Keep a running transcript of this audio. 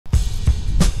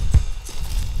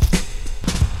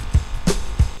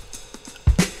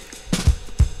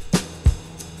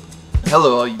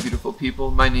Hello all you beautiful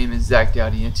people, my name is Zach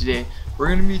Dowdy and today we're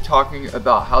going to be talking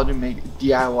about how to make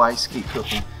DIY skate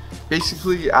coping.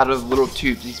 Basically out of little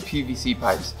tubes, these PVC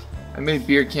pipes. I made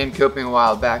beer can coping a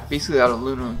while back, basically out of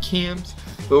aluminum cans.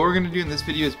 But what we're going to do in this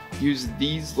video is use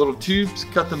these little tubes,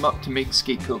 cut them up to make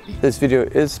skate coping. This video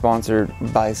is sponsored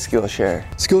by Skillshare.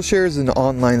 Skillshare is an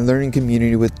online learning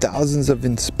community with thousands of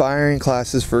inspiring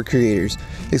classes for creators,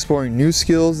 exploring new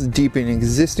skills, deepening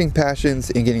existing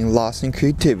passions, and getting lost in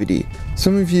creativity.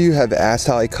 Some of you have asked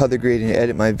how I color grade and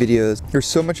edit my videos. There's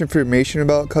so much information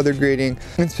about color grading.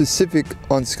 In specific,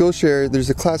 on Skillshare, there's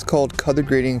a class called Color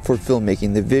Grading for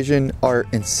Filmmaking, the Vision, Art,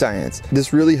 and Science.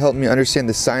 This really helped me understand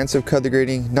the science of color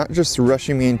grading, not just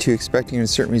rushing me into expecting a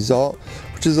certain result,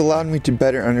 which has allowed me to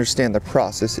better understand the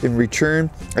process. In return,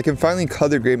 I can finally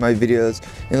color grade my videos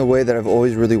in the way that I've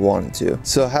always really wanted to.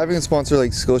 So having a sponsor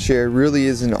like Skillshare really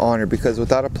is an honor, because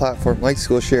without a platform like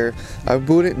Skillshare, I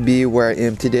wouldn't be where I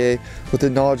am today with the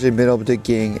knowledge I've been able to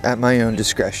gain at my own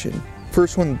discretion.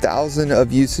 First 1,000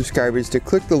 of you subscribers to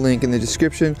click the link in the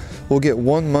description will get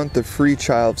 1 month of free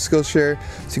trial of Skillshare,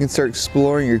 so you can start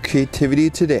exploring your creativity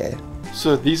today.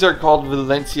 So these are called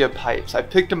Valencia pipes. I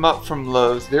picked them up from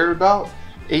Lowe's. They're about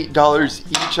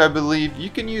 $8 each, I believe. You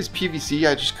can use PVC.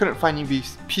 I just couldn't find any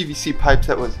PVC pipes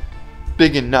that was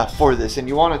big enough for this, and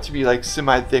you want it to be like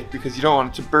semi-thick because you don't want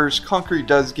it to burst. Concrete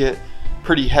does get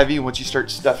pretty heavy once you start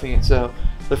stuffing it. So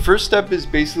the first step is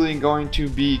basically going to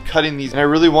be cutting these, and I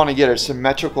really want to get a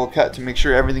symmetrical cut to make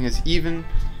sure everything is even.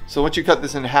 So once you cut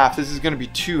this in half, this is going to be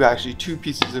two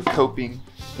pieces of coping,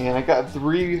 and I got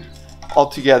 3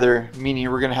 altogether, meaning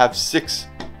we're going to have 6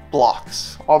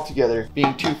 blocks altogether,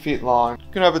 being 2 feet long.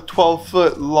 We're going to have a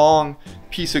 12-foot long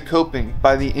piece of coping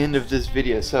by the end of this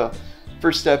video. So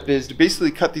first step is to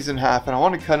basically cut these in half, and I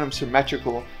want to cut them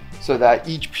symmetrical so that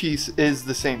each piece is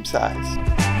the same size.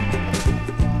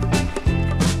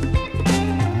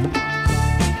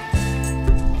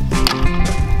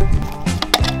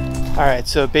 Alright,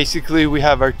 so basically we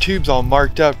have our tubes all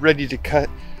marked up, ready to cut.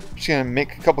 I'm just going to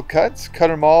make a couple cuts, cut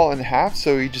them all in half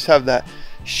so you just have that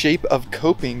shape of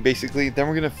coping basically. Then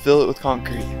we're going to fill it with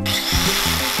concrete.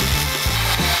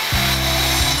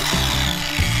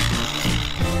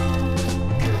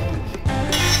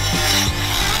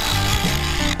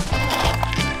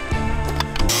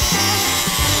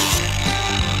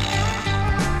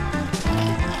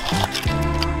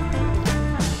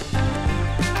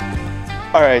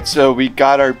 Alright, so we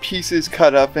got our pieces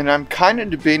cut up, and I'm kind of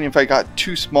debating if I got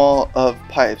too small of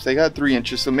pipes. I got 3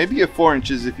 inches, so maybe a 4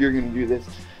 inches if you're going to do this.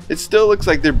 It still looks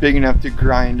like they're big enough to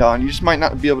grind on. You just might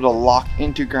not be able to lock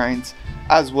into grinds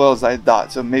as well as I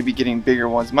thought, so maybe getting bigger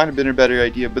ones might have been a better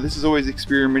idea, but this is always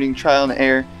experimenting, trial and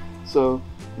error. So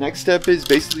next step is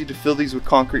basically to fill these with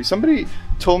concrete. Somebody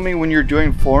told me when you're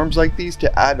doing forms like these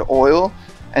to add oil,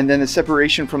 and then the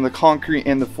separation from the concrete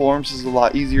and the forms is a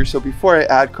lot easier. So before I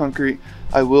add concrete,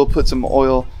 I will put some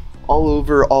oil all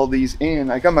over all these, and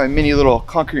I got my mini little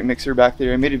concrete mixer back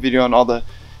there. I made a video on all the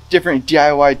different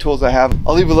DIY tools I have.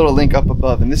 I'll leave a little link up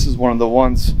above, and this is one of the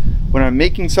ones when I'm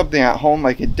making something at home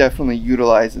I could definitely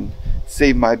utilize and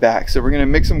save my back. So we're gonna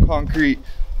mix some concrete,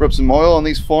 rub some oil on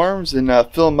these forms, and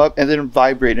fill them up, and then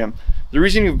vibrate them. The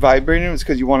reason you vibrate them is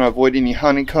because you want to avoid any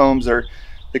honeycombs or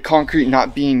the concrete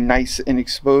not being nice and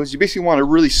exposed. You basically want a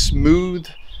really smooth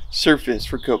surface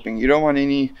for coping. You don't want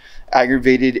any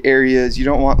aggravated areas. You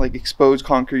don't want like exposed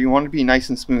concrete. You want it to be nice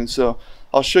and smooth. So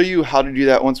I'll show you how to do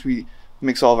that once we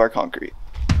mix all of our concrete.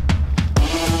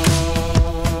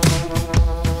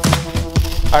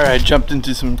 Alright, I jumped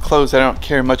into some clothes I don't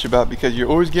care much about because you're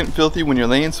always getting filthy when you're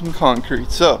laying some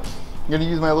concrete. So I'm going to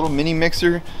use my little mini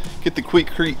mixer, get the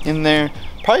Quikrete in there.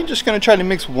 Probably just going to try to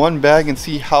mix 1 bag and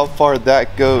see how far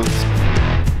that goes.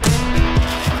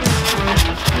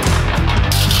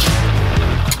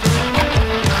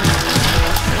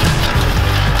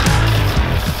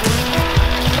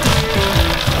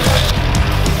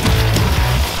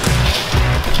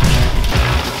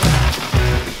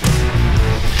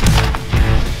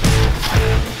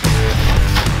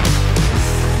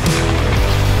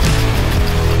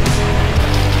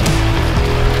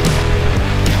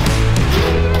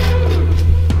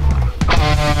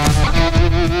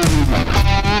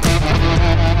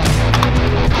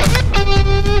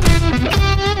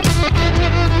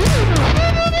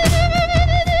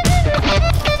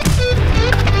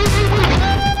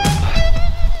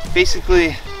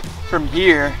 Basically from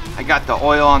here I got the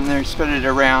oil on there, spread it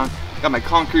around, got my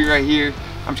concrete right here.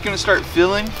 I'm just gonna start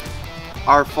filling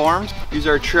our forms, use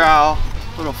our trowel,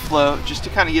 little float, just to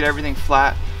kind of get everything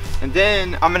flat. And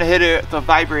then I'm gonna hit it with a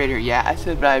vibrator. Yeah, I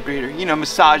said vibrator, you know,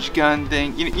 massage gun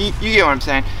thing, you get what I'm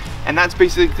saying. and that's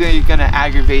basically gonna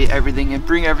aggravate everything and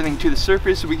bring everything to the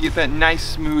surface so we get that nice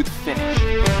smooth finish.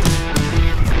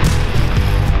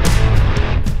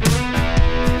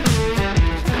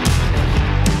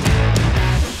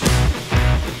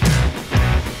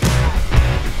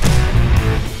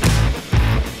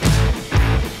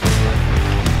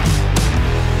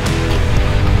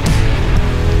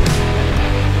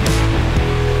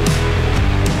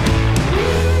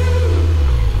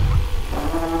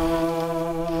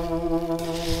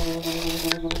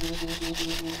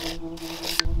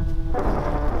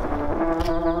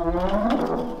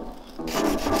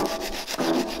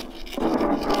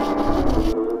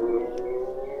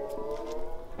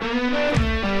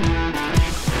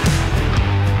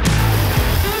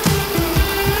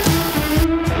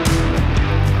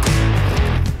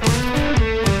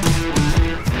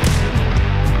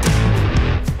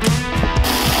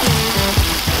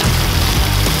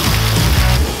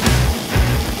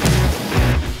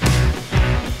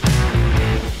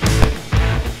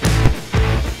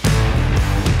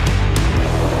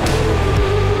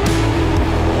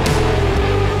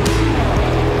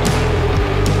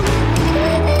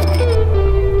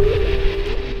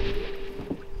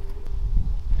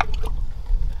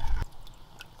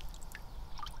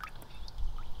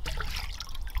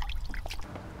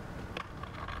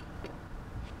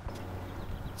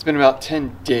 It's been about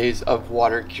 10 days of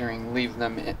water curing, leave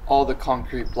them in all the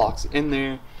concrete blocks in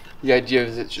there. The idea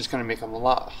is it's just going to make them a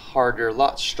lot harder, a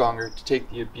lot stronger to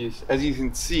take the abuse. As you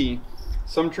can see,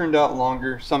 some turned out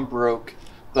longer, some broke,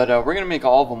 but we're going to make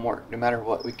all of them work no matter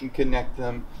what. We can connect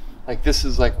them. Like this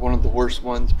is like one of the worst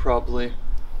ones probably.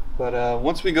 But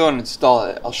once we go and install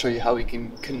it, I'll show you how we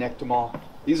can connect them all.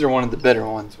 These are one of the better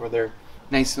ones where they're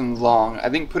nice and long. I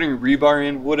think putting rebar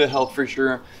in would have helped for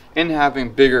sure, and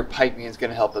having bigger piping is going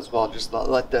to help as well. Just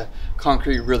let the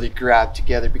concrete really grab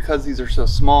together. Because these are so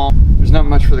small, there's not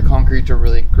much for the concrete to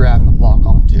really grab and lock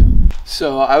onto.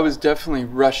 So I was definitely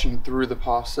rushing through the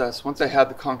process. Once I had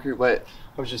the concrete wet,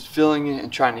 I was just filling it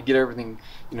and trying to get everything,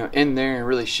 you know, in there and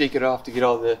really shake it off to get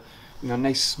all the, you know,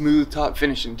 nice smooth top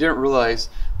finish, and didn't realize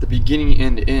the beginning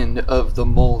and end of the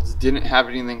molds didn't have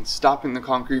anything stopping the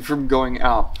concrete from going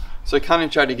out. So I kind of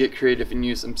tried to get creative and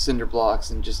use some cinder blocks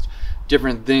and just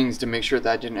different things to make sure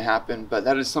that didn't happen. But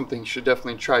that is something you should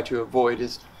definitely try to avoid,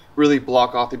 is really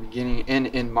block off the beginning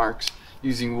and end marks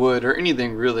using wood or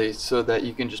anything really, so that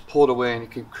you can just pull it away and you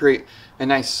can create a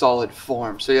nice solid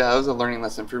form. So yeah, that was a learning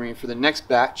lesson for me. For the next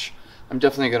batch, I'm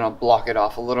definitely going to block it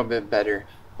off a little bit better.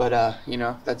 But you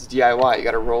know, that's DIY. You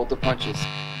got to roll with the punches.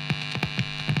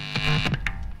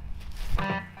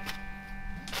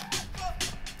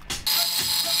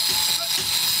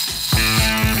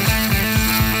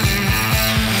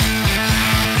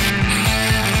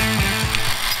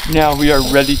 Now we are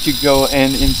ready to go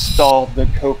and install the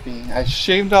coping. I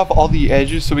shaved off all the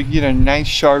edges so we can get a nice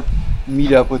sharp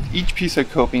meet up with each piece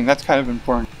of coping. That's kind of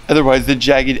important. Otherwise the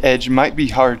jagged edge might be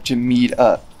hard to meet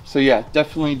up. So yeah,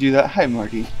 definitely do that. Hi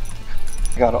Marty.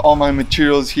 I got all my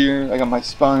materials here. I got my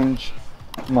sponge,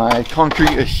 my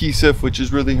concrete adhesive, which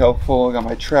is really helpful. I got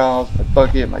my trowels, my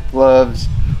bucket, my gloves,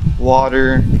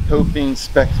 water, coping,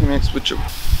 Specs mix, which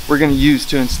we're going to use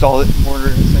to install it in mortar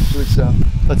essentially. So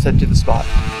let's head to the spot.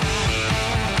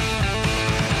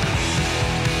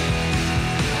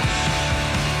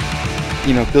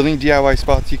 You know, building DIY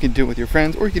spots, you can do it with your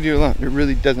friends or you can do it alone. It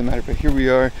really doesn't matter. But here we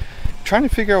are trying to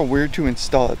figure out where to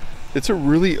install it. It's a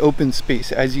really open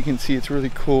space. As you can see, it's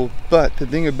really cool. But the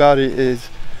thing about it is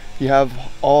you have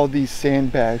all these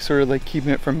sandbags sort of like keeping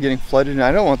it from getting flooded. And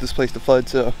I don't want this place to flood,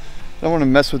 so I don't want to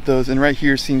mess with those. And right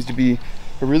here seems to be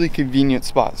a really convenient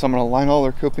spot. So I'm going to line all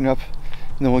our coping up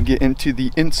and then we'll get into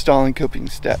the installing coping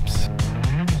steps.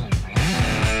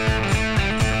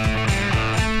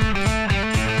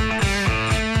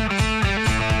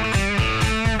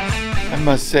 I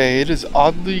must say it is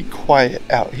oddly quiet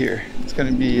out here. It's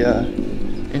going to be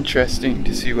interesting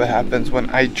to see what happens when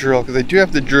I drill, because I do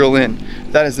have to drill in.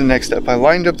 That is the next step. I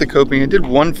lined up the coping. I did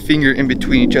one finger in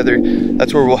between each other.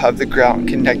 That's where we'll have the ground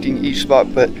connecting each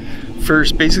spot. But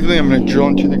first, basically I'm going to drill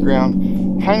into the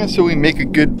ground, kind of so we make a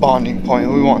good bonding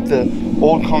point. We want the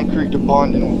old concrete to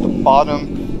bond in with the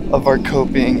bottom of our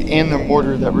coping and the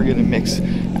mortar that we're going to mix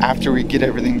after we get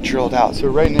everything drilled out. So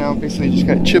right now, basically just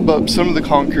got to chip up some of the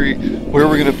concrete where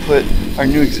we're going to put our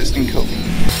new existing coping.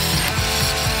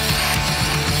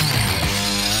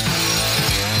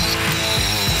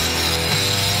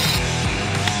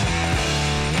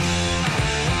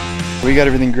 We got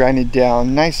everything grinded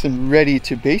down, nice and ready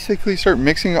to basically start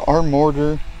mixing our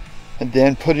mortar and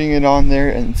then putting it on there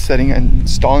and setting and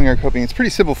installing our coping. It's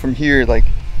pretty simple from here. Like,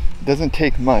 It doesn't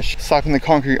take much. Slapping the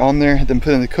concrete on there, then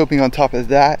putting the coping on top of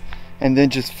that, and then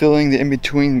just filling the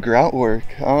in-between grout work.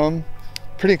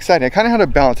 Pretty exciting. I kind of had to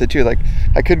balance it too. Like,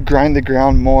 I could grind the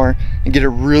ground more and get it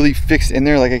really fixed in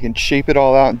there. Like, I can shape it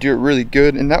all out and do it really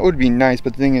good, and that would be nice.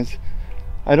 But the thing is,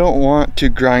 I don't want to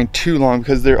grind too long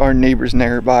because there are neighbors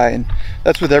nearby, and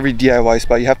that's with every DIY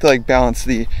spot. You have to like balance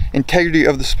the integrity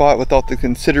of the spot without the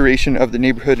consideration of the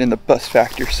neighborhood and the bus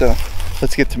factor. So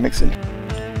let's get to mixing.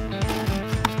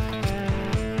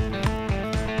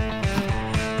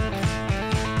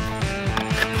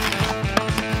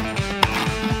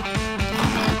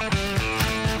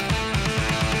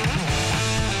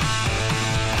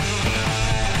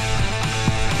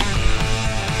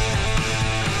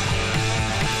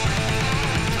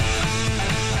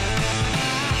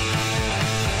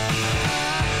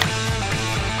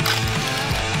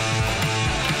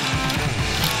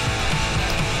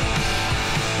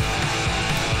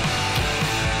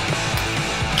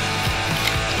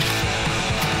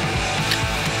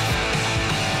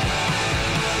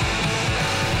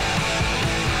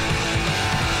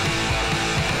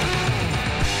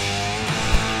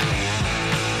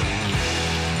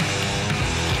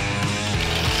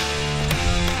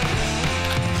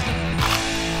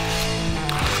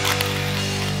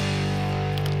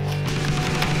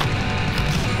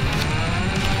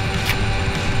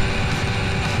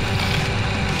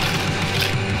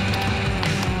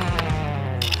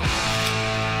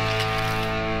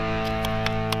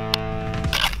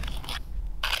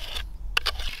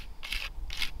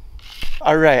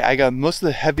 All right, I got most of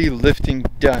the heavy lifting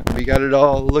done. We got it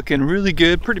all looking really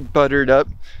good, pretty buttered up.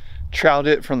 Troweled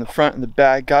it from the front and the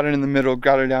back, got it in the middle,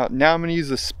 got it out. Now I'm gonna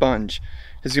use a sponge.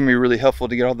 It's gonna be really helpful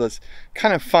to get all those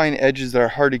kind of fine edges that are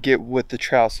hard to get with the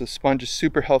trowel. So sponge is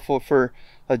super helpful for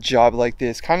a job like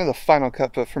this. Kind of the final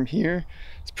cut, but from here,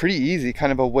 it's pretty easy,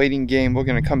 kind of a waiting game. We're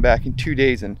gonna come back in 2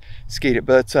 days and skate it,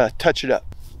 but let's touch it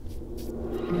up.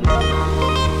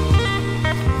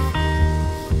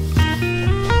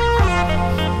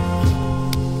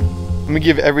 I'm gonna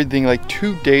give everything like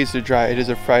 2 days to dry. It is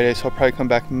a Friday, so I'll probably come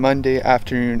back Monday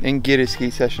afternoon and get a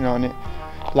skate session on it,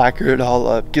 lacquer it all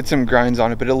up, get some grinds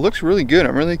on it. But it looks really good.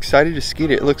 I'm really excited to skate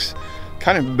it. It looks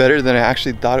kind of better than I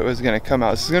actually thought it was gonna come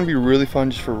out. This is gonna be really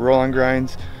fun just for roll-on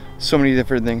grinds, so many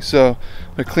different things. So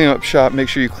I'm gonna clean up shop, make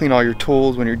sure you clean all your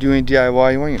tools when you're doing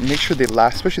DIY. You want to make sure they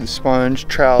last, especially the sponge,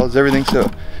 trowels, everything.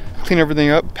 So clean everything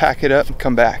up, pack it up, and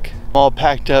come back. All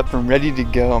packed up and ready to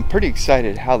go. I'm pretty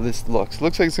excited how this looks.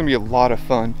 Looks like it's gonna be a lot of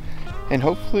fun, and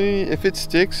hopefully if it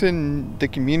sticks and the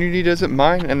community doesn't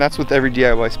mind, and that's with every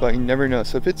DIY spot, you never know.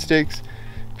 So if it sticks,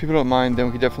 people don't mind, then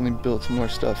we can definitely build some more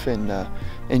stuff and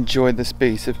enjoy the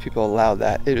space if people allow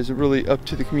that. It is really up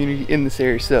to the community in this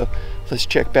area. So let's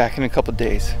check back in a couple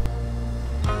days.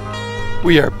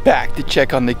 We are back to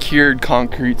check on the cured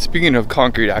concrete. Speaking of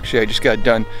concrete, actually, I just got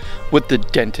done with the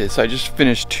dentist. I just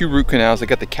finished 2 root canals. I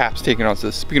got the caps taken off. So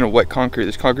speaking of wet concrete,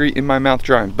 there's concrete in my mouth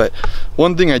drying. But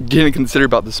one thing I didn't consider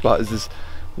about this spot is this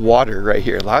water right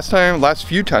here. Last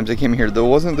few times I came here, there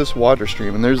wasn't this water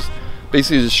stream, and there's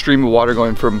basically a stream of water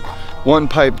going from one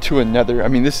pipe to another. I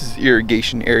mean, this is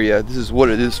irrigation area. This is what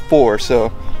it is for.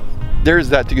 So there's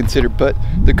that to consider. But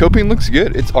the coping looks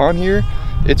good. It's on here.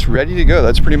 It's ready to go.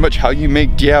 That's pretty much how you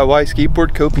make DIY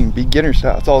skateboard coping, beginner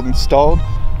style. It's all installed.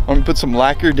 I'm gonna put some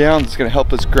lacquer down. It's gonna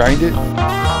help us grind it.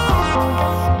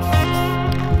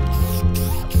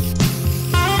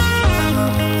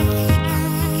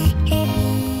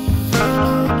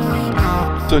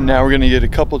 So now we're gonna get a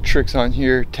couple tricks on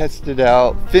here, test it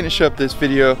out, finish up this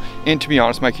video. And to be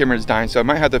honest, my camera is dying, so I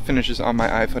might have to finish this on my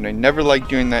iPhone. I never like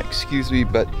doing that, excuse me,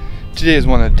 but today is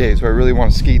one of the days where I really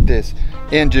want to skate this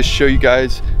and just show you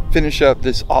guys, finish up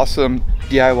this awesome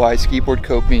DIY skateboard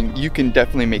coping. You can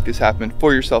definitely make this happen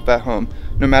for yourself at home,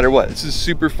 no matter what. This is a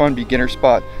super fun beginner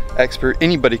spot, expert,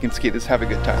 anybody can skate this, have a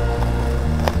good time.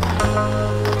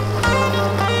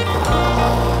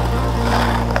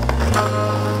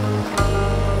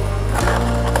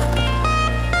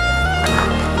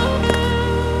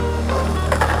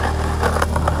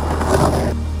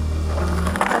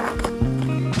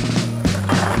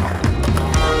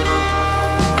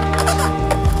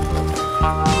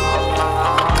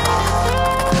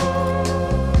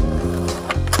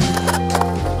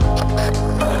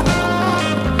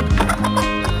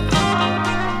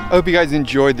 I hope you guys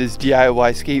enjoyed this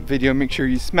DIY skate video. Make sure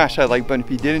you smash that like button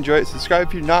if you did enjoy it. Subscribe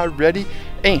if you're not already.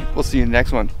 And we'll see you in the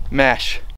next one. Mash.